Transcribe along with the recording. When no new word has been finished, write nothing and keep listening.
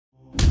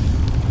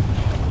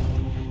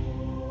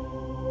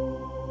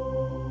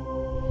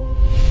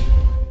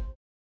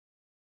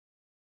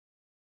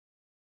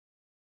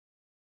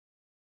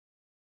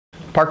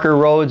Parker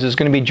Rhodes is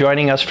going to be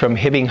joining us from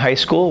Hibbing High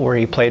School, where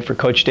he played for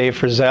Coach Dave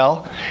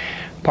Frizzell.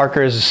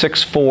 Parker is a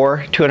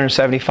 6'4",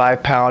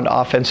 275-pound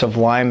offensive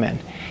lineman.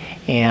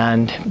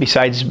 And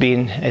besides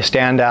being a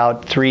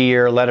standout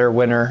 3-year letter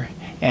winner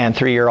and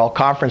 3-year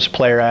all-conference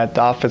player at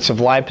the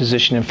offensive line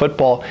position in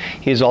football,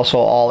 he's also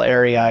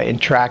all-area in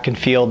track and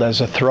field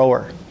as a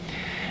thrower.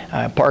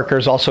 Parker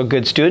is also a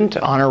good student,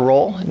 honor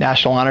roll,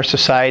 National Honor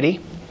Society.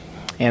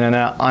 And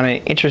on an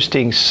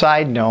interesting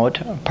side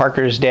note,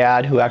 Parker's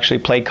dad, who actually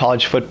played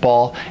college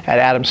football at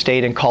Adams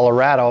State in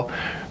Colorado,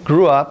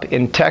 grew up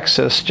in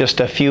Texas, just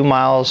a few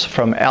miles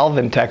from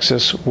Alvin,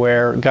 Texas,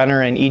 where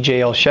Gunnar and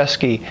E.J.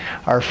 Olszewski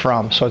are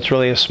from. So it's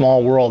really a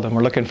small world, and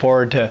we're looking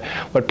forward to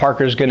what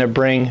Parker's going to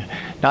bring,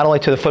 not only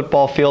to the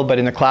football field, but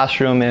in the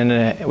classroom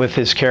and with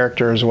his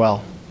character as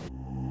well.